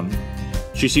names around.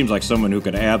 She seems like someone who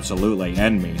could absolutely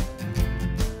end me.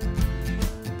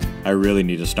 I really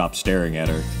need to stop staring at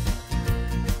her.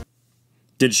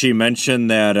 Did she mention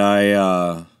that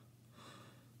I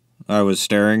was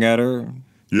staring at her?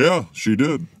 Yeah, she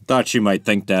did. Thought she might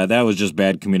think that. That was just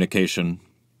bad communication.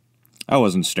 I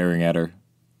wasn't staring at her.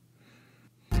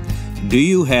 Do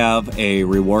you have a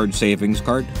reward savings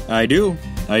card? I do,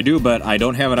 but I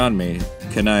don't have it on me.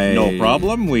 Can I... No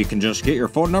problem. We can just get your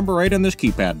phone number right on this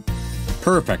keypad.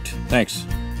 Perfect. Thanks.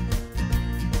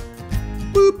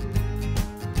 Boop.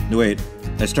 Wait,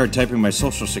 I started typing my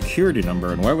social security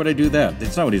number, and why would I do that?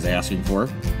 That's not what he's asking for.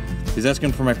 He's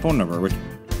asking for my phone number,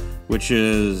 which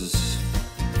is...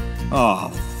 Oh,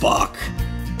 fuck.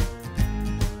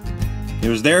 It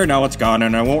was there, now it's gone,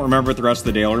 and I won't remember it the rest of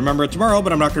the day. I'll remember it tomorrow,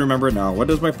 but I'm not going to remember it now. What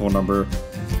is my phone number?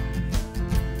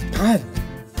 God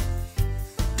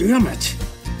damn it.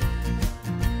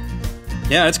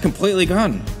 Yeah, it's completely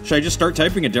gone. Should I just start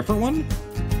typing a different one?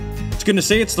 It's going to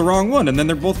say it's the wrong one, and then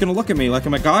they're both going to look at me like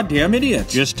I'm a goddamn idiot.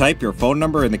 Just type your phone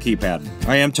number in the keypad.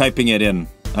 I am typing it in.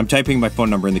 I'm typing my phone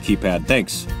number in the keypad.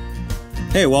 Thanks.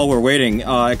 Hey, while we're waiting,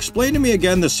 explain to me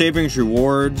again the savings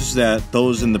rewards that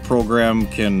those in the program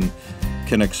can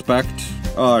expect.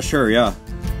 Sure, yeah.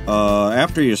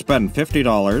 After you spend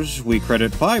 $50, we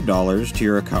credit $5 to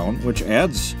your account, which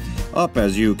adds up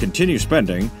as you continue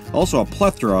spending. Also a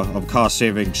plethora of cost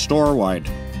savings store-wide.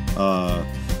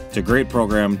 It's a great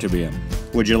program to be in.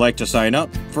 Would you like to sign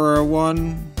up for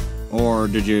one? Or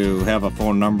did you have a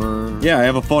phone number? Yeah, I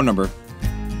have a phone number.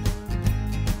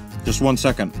 Just 1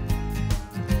 second.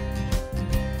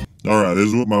 Alright, this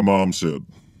is what my mom said.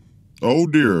 Oh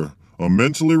dear, a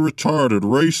mentally retarded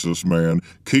racist man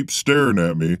keeps staring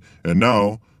at me and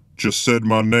now just said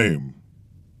my name.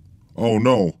 Oh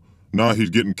no, now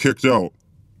he's getting kicked out.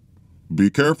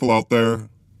 Be careful out there.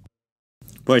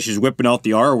 Boy, she's whipping out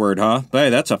the R word, huh?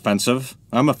 Hey, that's offensive.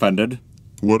 I'm offended.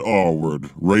 What R word?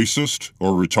 Racist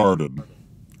or retarded?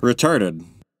 Retarded.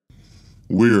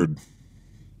 Weird.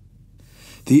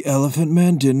 The Elephant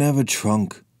Man didn't have a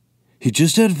trunk. He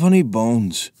just had funny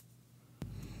bones.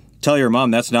 Tell your mom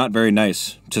that's not very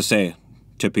nice to say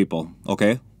to people,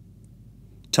 okay?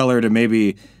 Tell her to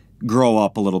maybe grow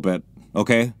up a little bit,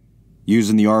 okay?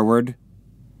 Using the R word.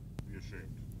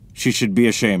 She should be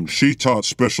ashamed. She taught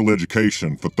special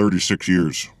education for 36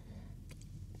 years.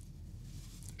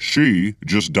 She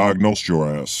just diagnosed your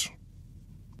ass.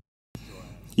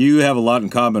 You have a lot in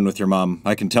common with your mom,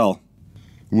 I can tell.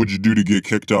 What'd you do to get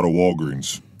kicked out of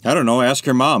Walgreens? I don't know, ask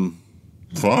your mom.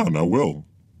 Fine, I will.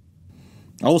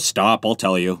 Oh, stop, I'll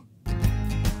tell you.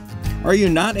 Are you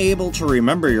not able to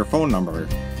remember your phone number?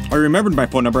 I remembered my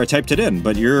phone number, I typed it in,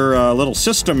 but your little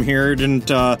system here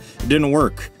didn't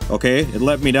work, okay? It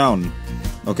let me down,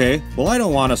 okay? Well, I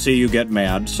don't want to see you get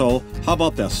mad, so how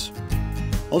about this?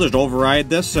 I'll just override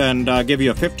this and give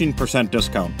you a 15%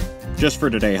 discount, just for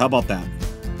today. How about that?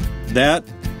 That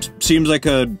seems like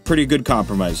a pretty good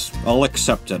compromise. I'll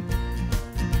accept it.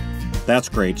 That's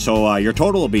great. So your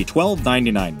total will be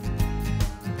 $12.99.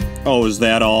 Oh, is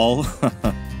that all?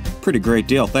 Pretty great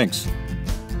deal, thanks.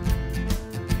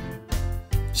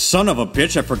 Son of a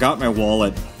bitch, I forgot my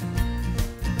wallet.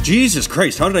 Jesus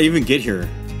Christ, how did I even get here?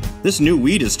 This new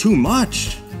weed is too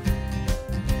much.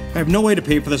 I have no way to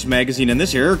pay for this magazine, and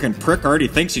this arrogant prick already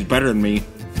thinks he's better than me.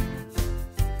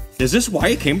 Is this why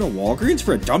I came to Walgreens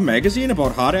for a dumb magazine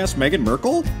about hot-ass Meghan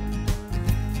Merkel?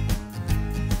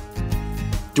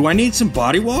 Do I need some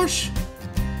body wash?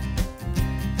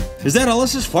 Is that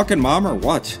Ellis's fucking mom or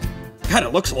what? God,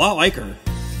 it looks a lot like her.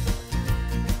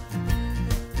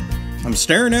 I'm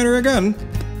staring at her again.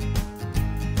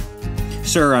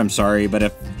 Sir, I'm sorry, but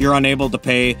if you're unable to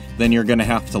pay, then you're gonna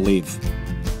have to leave.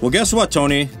 Well, guess what,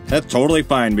 Tony? That's totally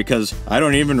fine, because I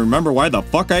don't even remember why the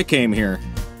fuck I came here.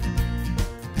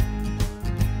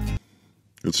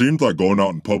 It seems like going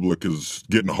out in public is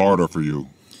getting harder for you.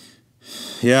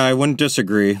 Yeah, I wouldn't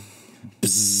disagree.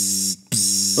 Bzz,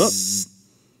 bzz. Oh.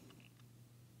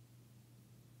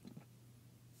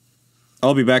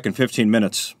 I'll be back in 15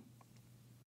 minutes.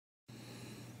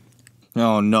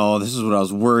 Oh no, this is what I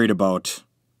was worried about.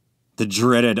 The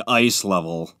dreaded ice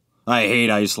level. I hate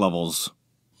ice levels.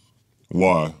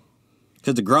 Why?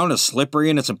 Because the ground is slippery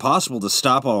and it's impossible to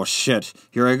stop. Oh shit,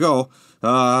 here I go.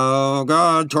 Oh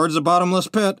god, towards the bottomless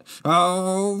pit.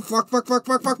 Oh, fuck,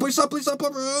 please stop,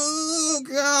 oh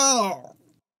god.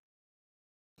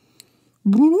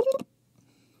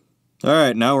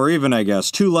 Alright, now we're even, I guess.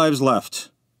 2 lives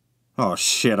left. Oh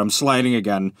shit, I'm sliding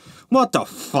again. What the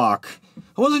fuck?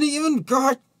 I wasn't even...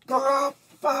 God, fuck.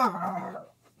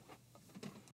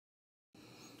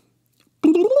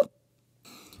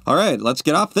 Alright, let's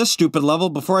get off this stupid level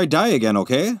before I die again,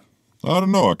 okay? I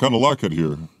don't know, I kinda like it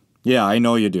here. Yeah, I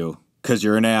know you do. 'Cause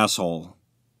you're an asshole.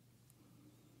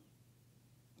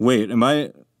 Wait, am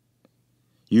I...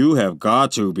 You have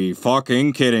got to be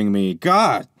fucking kidding me.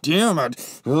 God damn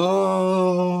it.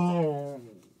 Oh.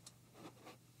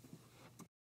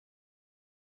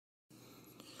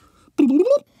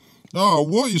 Oh,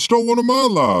 what? You stole one of my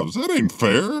lives. That ain't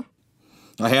fair.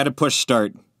 I had to push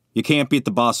start. You can't beat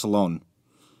the boss alone.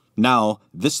 Now,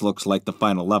 this looks like the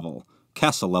final level.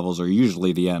 Castle levels are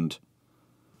usually the end.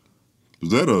 Is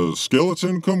that a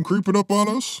skeleton come creeping up on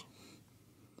us?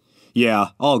 Yeah,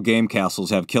 all game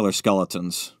castles have killer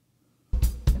skeletons.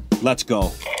 Let's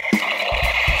go.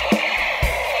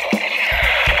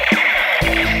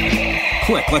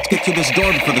 Quick, let's get through this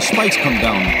door before the spikes come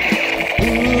down.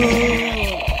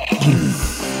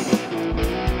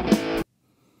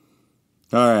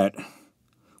 Alright.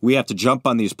 We have to jump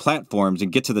on these platforms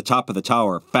and get to the top of the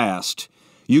tower fast.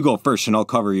 You go first and I'll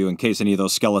cover you in case any of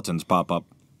those skeletons pop up.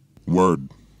 Word.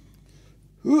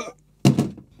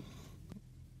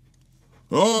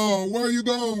 Oh, where you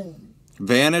go?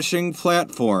 Vanishing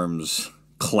platforms.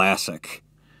 Classic.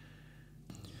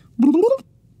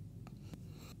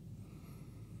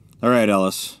 Alright,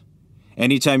 Ellis.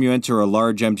 Anytime you enter a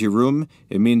large empty room,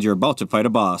 it means you're about to fight a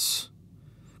boss.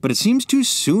 But it seems too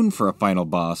soon for a final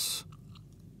boss.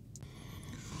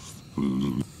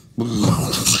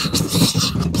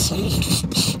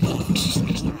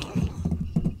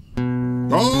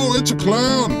 Oh, it's a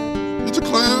clown! It's a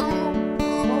clown!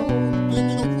 Get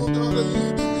me the fuck out of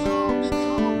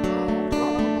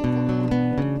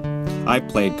here. I've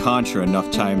played Contra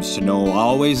enough times to know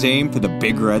always aim for the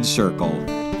big red circle.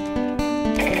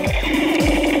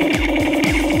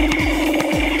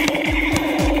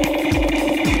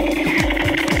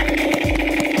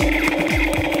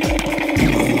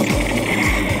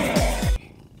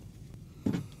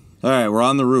 Alright, we're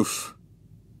on the roof.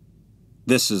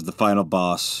 This is the final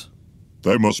boss.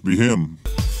 That must be him.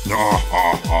 Ha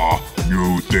ha ha!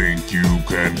 You think you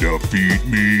can defeat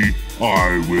me?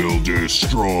 I will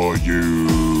destroy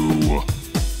you!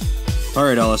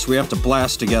 Alright, Ellis, we have to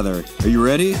blast together. Are you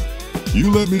ready?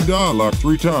 You let me die like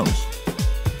 3 times.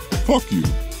 Fuck you.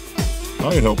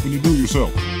 I ain't helping you do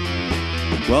yourself.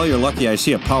 Well, you're lucky I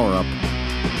see a power-up.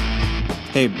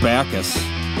 Hey, Bacchus.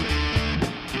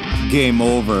 Game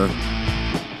over.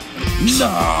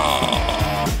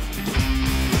 Nah!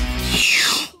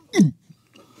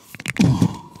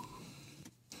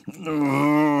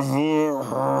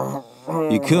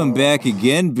 You come back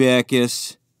again,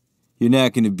 Bacchus. You're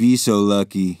not gonna be so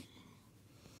lucky.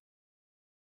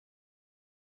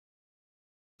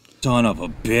 Son of a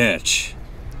bitch.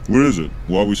 What is it?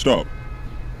 Why we stop?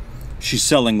 She's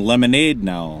selling lemonade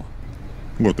now.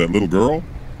 What, that little girl?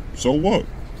 So what?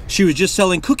 She was just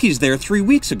selling cookies there 3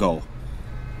 weeks ago.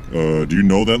 Do you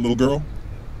know that little girl?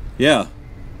 Yeah.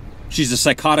 She's a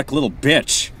psychotic little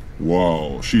bitch.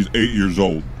 Wow, she's 8 years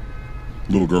old.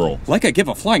 Little girl. Like I give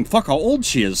a flying fuck how old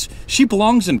she is. She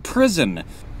belongs in prison.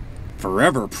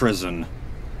 Forever prison.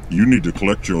 You need to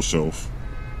collect yourself.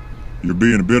 You're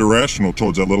being a bit irrational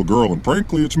towards that little girl, and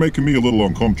frankly, it's making me a little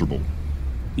uncomfortable.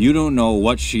 You don't know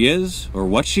what she is or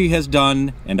what she has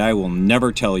done, and I will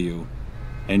never tell you.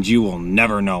 And you will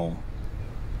never know.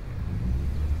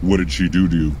 What did she do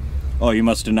to you? Oh, you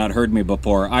must have not heard me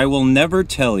before. I will never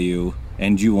tell you,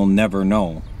 and you will never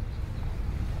know.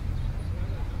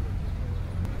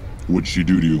 What'd she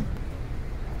do to you?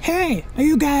 Hey, are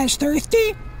you guys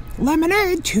thirsty?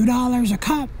 Lemonade, $2 a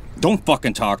cup. Don't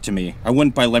fucking talk to me. I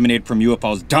wouldn't buy lemonade from you if I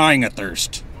was dying of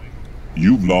thirst.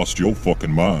 You've lost your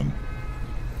fucking mind.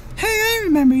 Hey, I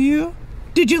remember you.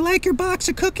 Did you like your box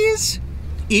of cookies?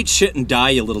 Eat shit and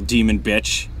die, you little demon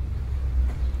bitch.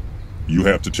 You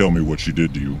have to tell me what she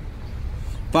did to you.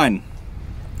 Fine.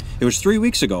 It was 3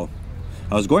 weeks ago.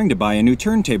 I was going to buy a new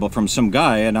turntable from some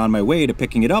guy, and on my way to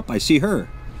picking it up, I see her.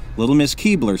 Little Miss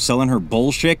Keebler selling her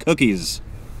bullshit cookies.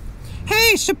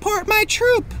 Hey, support my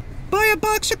troop. Buy a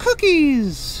box of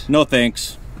cookies. No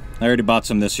thanks. I already bought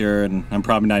some this year, and I'm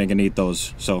probably not even gonna eat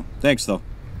those. So, thanks though.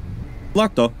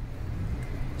 Luck though.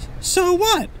 So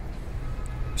what?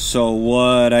 So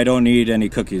what? I don't need any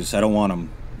cookies. I don't want them.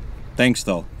 Thanks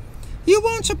though. You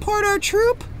won't support our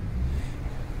troop?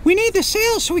 We need the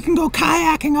sales so we can go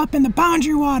kayaking up in the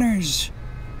Boundary Waters.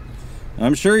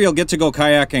 I'm sure you'll get to go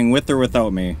kayaking with or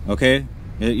without me, okay?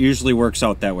 It usually works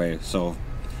out that way, so...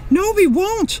 No, we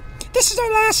won't. This is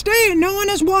our last day and no one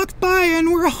has walked by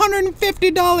and we're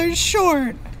 $150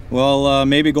 short. Well,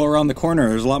 maybe go around the corner.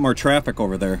 There's a lot more traffic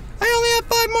over there. I only have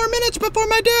 5 more minutes before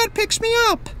my dad picks me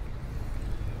up.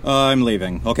 I'm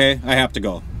leaving, okay? I have to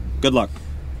go. Good luck.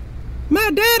 My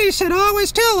daddy said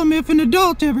always tell him if an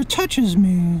adult ever touches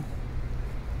me.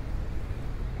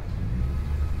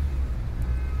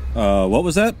 What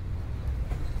was that?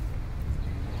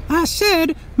 I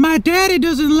said my daddy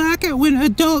doesn't like it when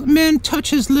adult men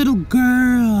touch his little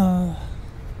girl.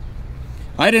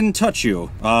 I didn't touch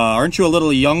you. Aren't you a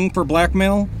little young for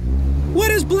blackmail?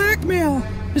 What is blackmail?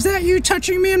 Is that you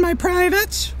touching me in my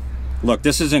privates? Look,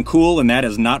 this isn't cool and that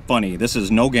is not funny. This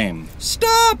is no game.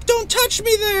 Stop! Don't touch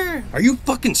me there! Are you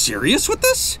fucking serious with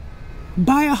this?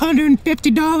 Buy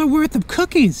 $150 worth of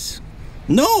cookies.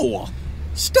 No!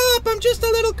 Stop! I'm just a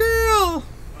little girl!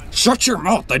 Shut your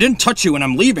mouth! I didn't touch you and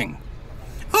I'm leaving!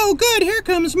 Oh good, here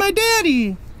comes my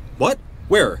daddy! What?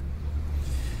 Where?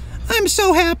 I'm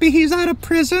so happy he's out of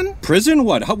prison. Prison?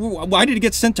 What? Why did he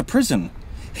get sent to prison?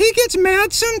 He gets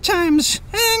mad sometimes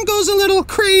and goes a little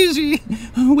crazy.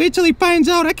 Wait till he finds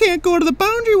out I can't go to the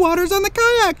Boundary Waters on the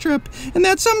kayak trip and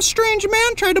that some strange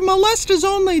man tried to molest his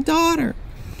only daughter.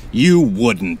 You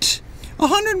wouldn't.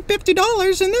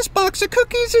 $150 and this box of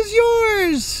cookies is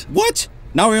yours. What?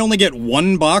 Now I only get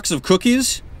one box of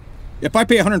cookies? If I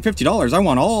pay $150, I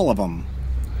want all of them.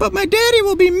 But my daddy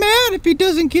will be mad if he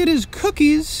doesn't get his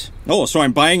cookies. Oh, so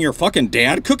I'm buying your fucking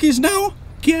dad cookies now?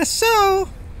 Guess so.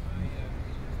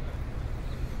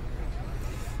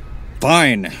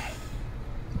 Fine.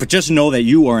 But just know that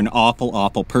you are an awful,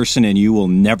 awful person and you will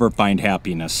never find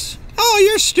happiness. Oh,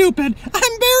 you're stupid.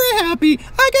 I'm very happy.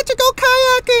 I get to go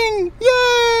kayaking.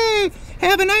 Yay!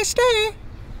 Have a nice day.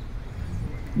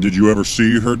 Did you ever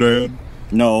see her dad?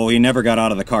 No, he never got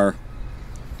out of the car.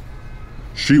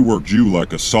 She worked you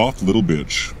like a soft little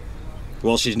bitch.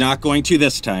 Well, she's not going to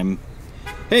this time.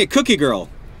 Hey, Cookie Girl,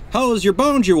 how was your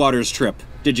Boundary Waters trip?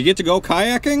 Did you get to go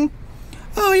kayaking?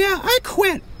 Oh, yeah, I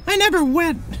quit. I never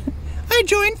went. I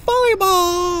joined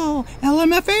volleyball.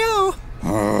 LMFAO.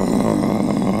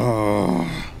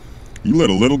 You let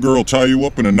a little girl tie you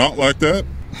up in a knot like that?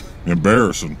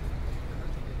 Embarrassing.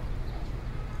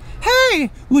 Hey,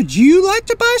 would you like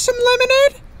to buy some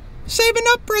lemonade? Saving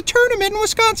up for a tournament in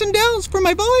Wisconsin Dells for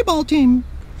my volleyball team.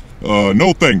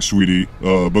 No thanks, sweetie.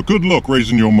 But good luck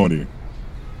raising your money.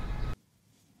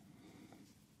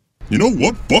 You know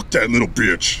what? Fuck that little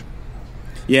bitch.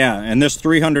 Yeah, and this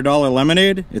 $300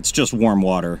 lemonade, it's just warm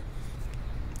water.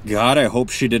 God, I hope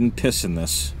she didn't piss in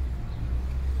this.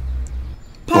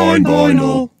 Fine, bye,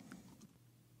 no.